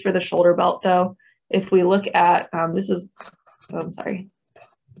 That's just for the shoulder belt though. If we look at, I'm sorry,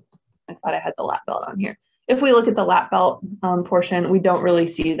 I thought I had the lap belt on here. If we look at the lap belt portion, we don't really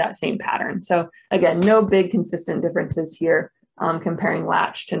see that same pattern. So again, no big consistent differences here comparing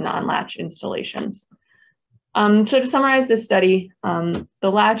latch to non-latch installations. So to summarize this study, the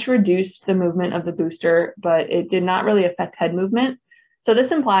latch reduced the movement of the booster, but it did not really affect head movement. So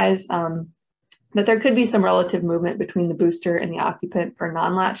this implies that there could be some relative movement between the booster and the occupant for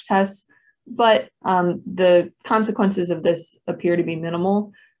non-latch tests, but the consequences of this appear to be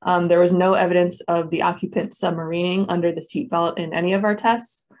minimal. There was no evidence of the occupant submarining under the seatbelt in any of our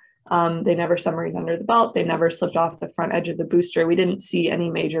tests. They never submarined under the belt. They never slipped off the front edge of the booster. We didn't see any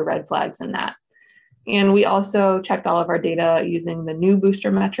major red flags in that. And we also checked all of our data using the new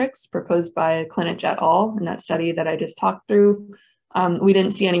booster metrics proposed by Klinich et al. In that study that I just talked through. We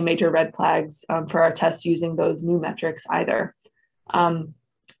didn't see any major red flags for our tests using those new metrics either.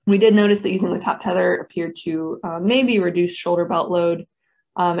 We did notice that using the top tether appeared to maybe reduce shoulder belt load,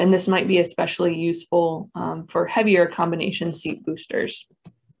 and this might be especially useful for heavier combination seat boosters.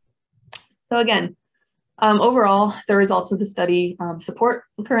 So again, overall, the results of the study support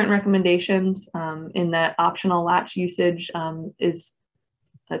current recommendations in that optional latch usage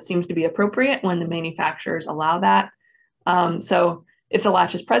seems to be appropriate when the manufacturers allow that. So if the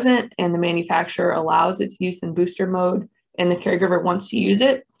latch is present and the manufacturer allows its use in booster mode and the caregiver wants to use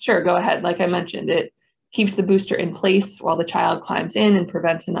it, sure, go ahead. Like I mentioned, it keeps the booster in place while the child climbs in and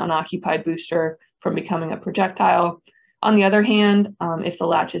prevents an unoccupied booster from becoming a projectile. On the other hand, if the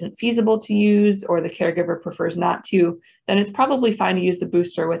latch isn't feasible to use or the caregiver prefers not to, then it's probably fine to use the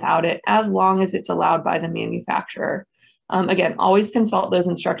booster without it as long as it's allowed by the manufacturer. Again, always consult those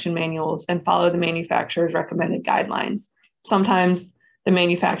instruction manuals and follow the manufacturer's recommended guidelines. Sometimes the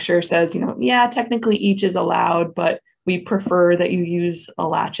manufacturer says, yeah, technically each is allowed, but we prefer that you use a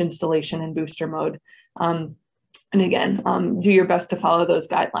latch installation in booster mode. And again, do your best to follow those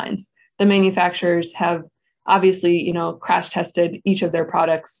guidelines. The manufacturers have obviously, crash tested each of their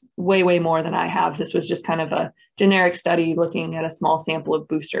products way, way more than I have. This was just kind of a generic study looking at a small sample of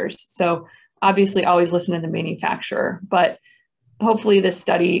boosters. So obviously always listen to the manufacturer, but hopefully this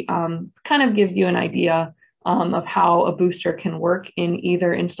study kind of gives you an idea of how a booster can work in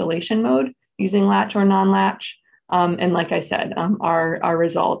either installation mode using latch or non-latch. And like I said, our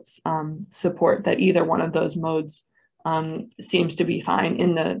results support that either one of those modes seems to be fine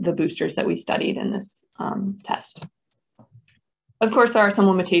in the boosters that we studied in this test. Of course, there are some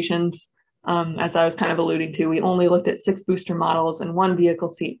limitations, as I was kind of alluding to. We only looked at 6 booster models and 1 vehicle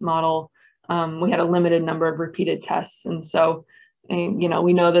seat model. We had a limited number of repeated tests. And so And,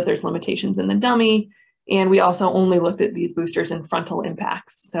 we know that there's limitations in the dummy. And we also only looked at these boosters in frontal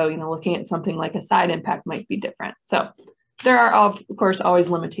impacts. So, looking at something like a side impact might be different. So there are, of course, always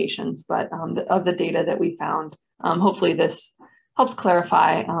limitations, but of the data that we found, hopefully this helps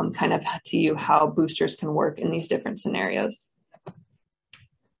clarify kind of to you how boosters can work in these different scenarios.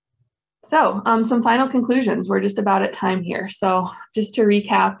 So some final conclusions. We're just about at time here. So just to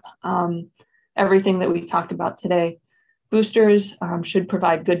recap everything that we talked about today, boosters should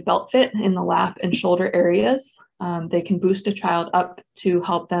provide good belt fit in the lap and shoulder areas. They can boost a child up to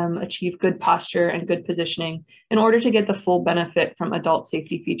help them achieve good posture and good positioning in order to get the full benefit from adult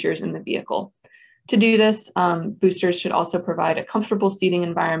safety features in the vehicle. To do this, boosters should also provide a comfortable seating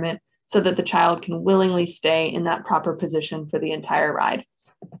environment so that the child can willingly stay in that proper position for the entire ride.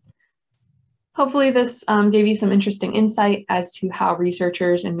 Hopefully this gave you some interesting insight as to how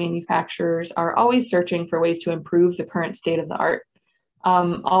researchers and manufacturers are always searching for ways to improve the current state of the art.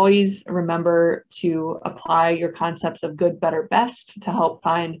 Always remember to apply your concepts of good, better, best to help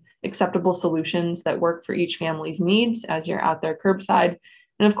find acceptable solutions that work for each family's needs as you're out there curbside.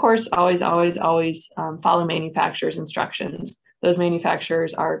 And of course, always follow manufacturers' instructions. Those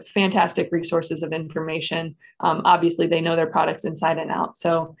manufacturers are fantastic resources of information. Obviously, they know their products inside and out.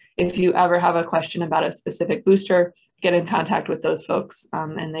 So if you ever have a question about a specific booster, get in contact with those folks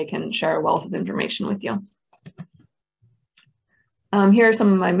and they can share a wealth of information with you. Here are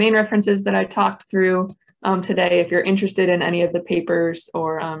some of my main references that I talked through today. If you're interested in any of the papers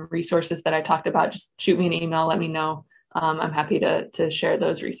or resources that I talked about, just shoot me an email, let me know. I'm happy to share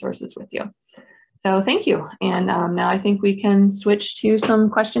those resources with you. So thank you. And now I think we can switch to some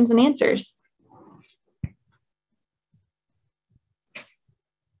questions and answers.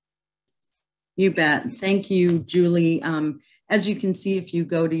 You bet. Thank you, Julie. As you can see, if you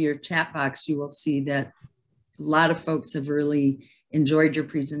go to your chat box, you will see that a lot of folks have really enjoyed your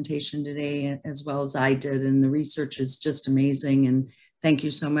presentation today, as well as I did. And the research is just amazing. And thank you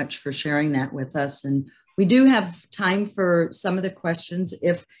so much for sharing that with us. And we do have time for some of the questions.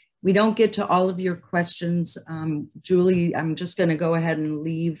 If we don't get to all of your questions, Julie, I'm just going to go ahead and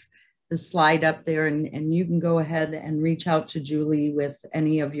leave the slide up there, and you can go ahead and reach out to Julie with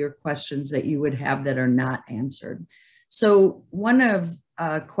any of your questions that you would have that are not answered. So one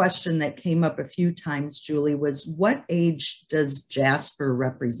question that came up a few times, Julie, was what age does Jasper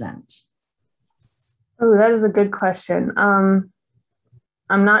represent? Oh, that is a good question. I'm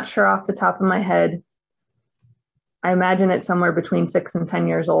not sure off the top of my head. I imagine it's somewhere between 6 and 10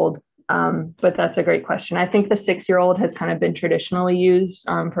 years old, but that's a great question. I think the 6-year-old has kind of been traditionally used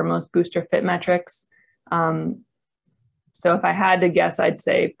for most booster fit metrics. So if I had to guess, I'd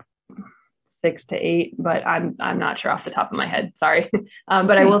say 6 to 8, but I'm not sure off the top of my head, sorry.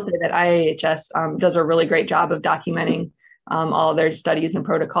 But I will say that IAHS does a really great job of documenting all of their studies and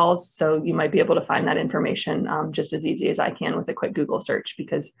protocols. So you might be able to find that information just as easy as I can with a quick Google search,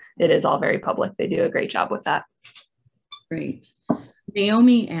 because it is all very public. They do a great job with that. Great.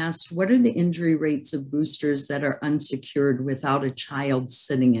 Naomi asked, what are the injury rates of boosters that are unsecured without a child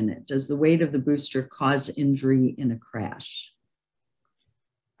sitting in it? Does the weight of the booster cause injury in a crash?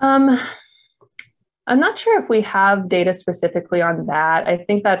 I'm not sure if we have data specifically on that. I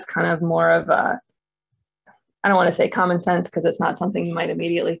think that's kind of more of a, I don't want to say common sense because it's not something you might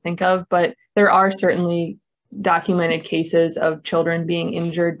immediately think of, but there are certainly documented cases of children being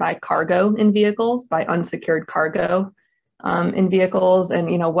injured by cargo in vehicles, by unsecured cargo in vehicles. And,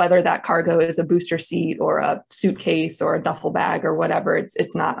 whether that cargo is a booster seat or a suitcase or a duffel bag or whatever,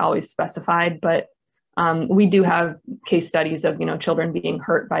 it's not always specified, but we do have case studies of, children being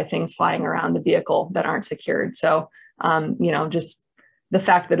hurt by things flying around the vehicle that aren't secured. So, just the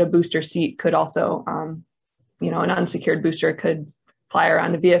fact that a booster seat could also, an unsecured booster could fly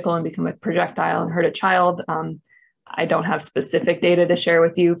around a vehicle and become a projectile and hurt a child. I don't have specific data to share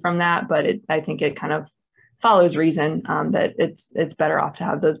with you from that, but I think it kind of follows reason that it's better off to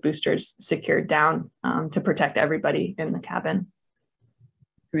have those boosters secured down to protect everybody in the cabin.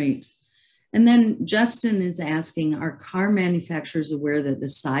 Great. And then Justin is asking, are car manufacturers aware that the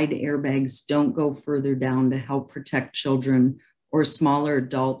side airbags don't go further down to help protect children or smaller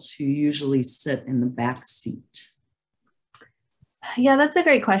adults who usually sit in the back seat? Yeah, that's a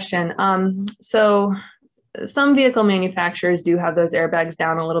great question. So some vehicle manufacturers do have those airbags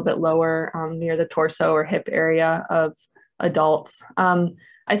down a little bit lower near the torso or hip area of adults.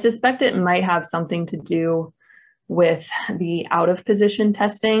 I suspect it might have something to do with the out of position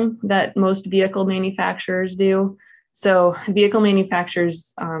testing that most vehicle manufacturers do. So vehicle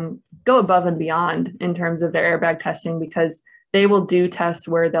manufacturers go above and beyond in terms of their airbag testing, because they will do tests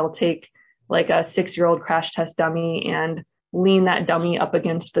where they'll take like a 6-year-old crash test dummy and lean that dummy up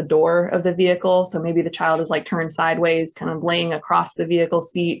against the door of the vehicle. So maybe the child is like turned sideways, kind of laying across the vehicle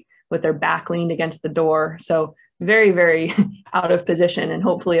seat with their back leaned against the door. So very, very out of position, and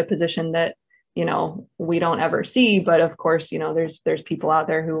hopefully a position that, you know, we don't ever see. But of course, you know, there's people out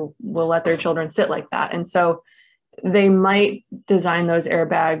there who will let their children sit like that. And so they might design those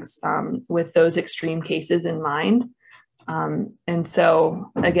airbags with those extreme cases in mind. And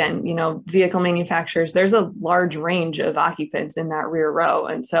so again, you know, vehicle manufacturers, there's a large range of occupants in that rear row.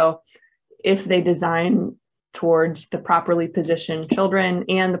 And so if they design towards the properly positioned children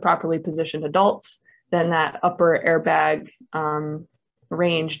and the properly positioned adults, then that upper airbag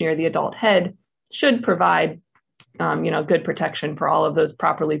range near the adult head should provide, you know, good protection for all of those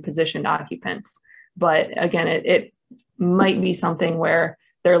properly positioned occupants. But again, it might be something where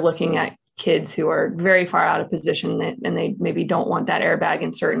they're looking at kids who are very far out of position, and they maybe don't want that airbag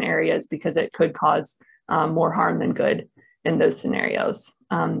in certain areas because it could cause more harm than good in those scenarios.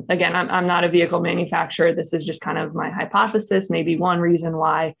 Again, I'm not a vehicle manufacturer. This is just kind of my hypothesis, maybe one reason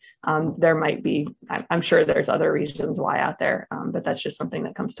why. There might be, I'm sure there's other reasons why out there, but that's just something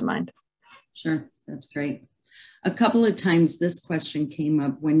that comes to mind. Sure, that's great. A couple of times this question came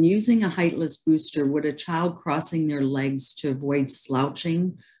up: when using a heightless booster, would a child crossing their legs to avoid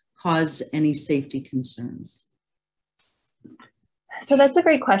slouching cause any safety concerns? So that's a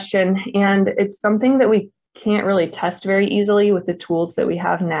great question. And it's something that we can't really test very easily with the tools that we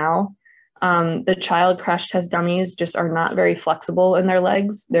have now. The child crash test dummies just are not very flexible in their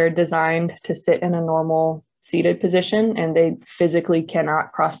legs. They're designed to sit in a normal seated position, and they physically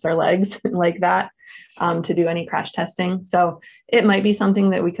cannot cross their legs like that to do any crash testing. So it might be something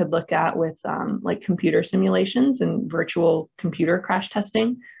that we could look at with like computer simulations and virtual computer crash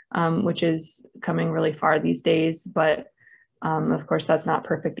testing, which is coming really far these days. But of course, that's not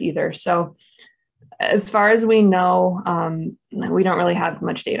perfect either. So as far as we know, we don't really have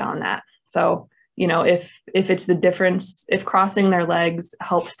much data on that. So, you know, if it's the difference, if crossing their legs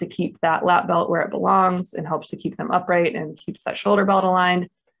helps to keep that lap belt where it belongs and helps to keep them upright and keeps that shoulder belt aligned,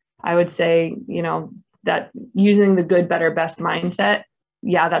 I would say, you know, that using the good, better, best mindset,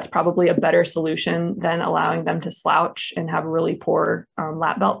 yeah, that's probably a better solution than allowing them to slouch and have really poor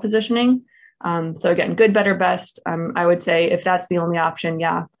lap belt positioning. So again, good, better, best. I would say if that's the only option,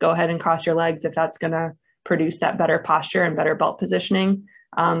 yeah, go ahead and cross your legs if that's going to produce that better posture and better belt positioning.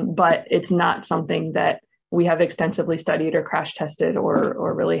 But it's not something that we have extensively studied or crash tested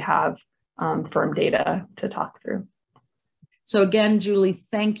or really have firm data to talk through. So again, Julie,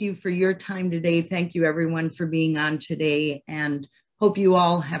 thank you for your time today. Thank you everyone for being on today, and hope you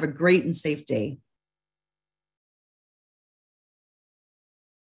all have a great and safe day.